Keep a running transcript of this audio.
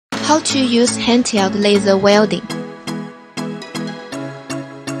How to use handheld laser welding.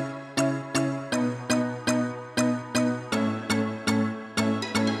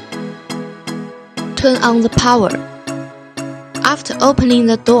 Turn on the power. After opening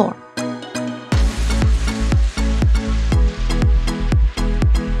the door,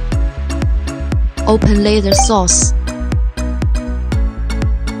 open laser source.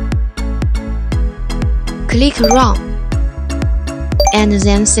 Click Run and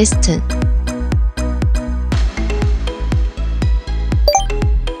then System.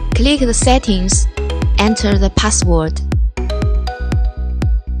 Click the settings, enter the password.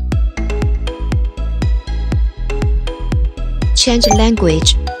 Change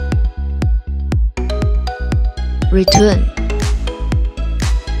language. Return.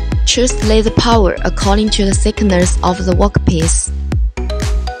 Choose laser power according to the thickness of the workpiece.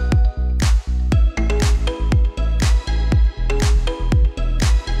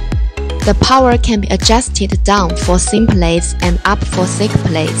 The power can be adjusted down for thin plates and up for thick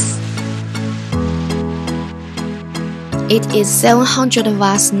plates. It is 700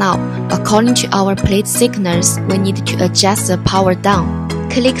 watts now. According to our plate thickness, we need to adjust the power down.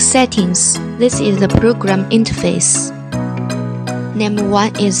 Click Settings. This is the program interface. Number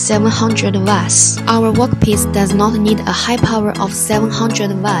 1 is 700 watts. Our workpiece does not need a high power of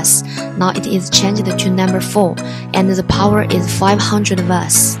 700 watts. Now it is changed to number 4, and the power is 500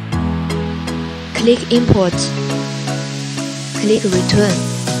 watts. Click Import. Click Return.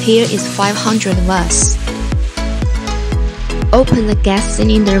 Here is 500 watts. Open the gas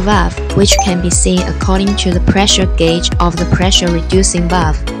cylinder valve, which can be seen according to the pressure gauge of the pressure reducing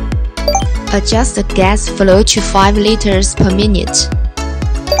valve. Adjust the gas flow to 5 liters per minute.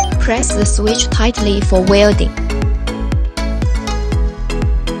 Press the switch tightly for welding.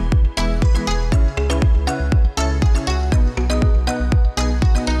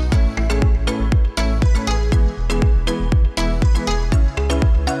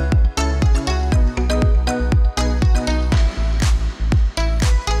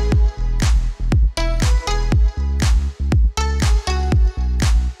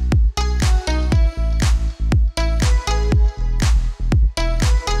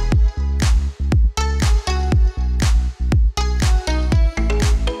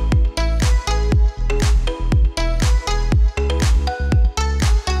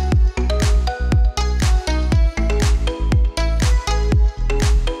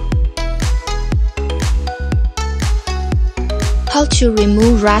 How to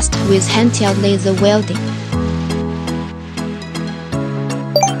remove rust with handheld laser welding.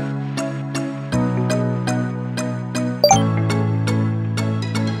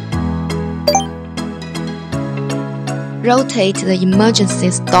 Rotate the emergency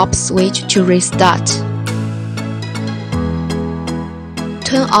stop switch to restart.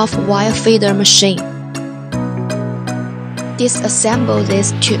 Turn off wire feeder machine. Disassemble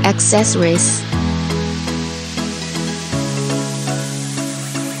these two accessories.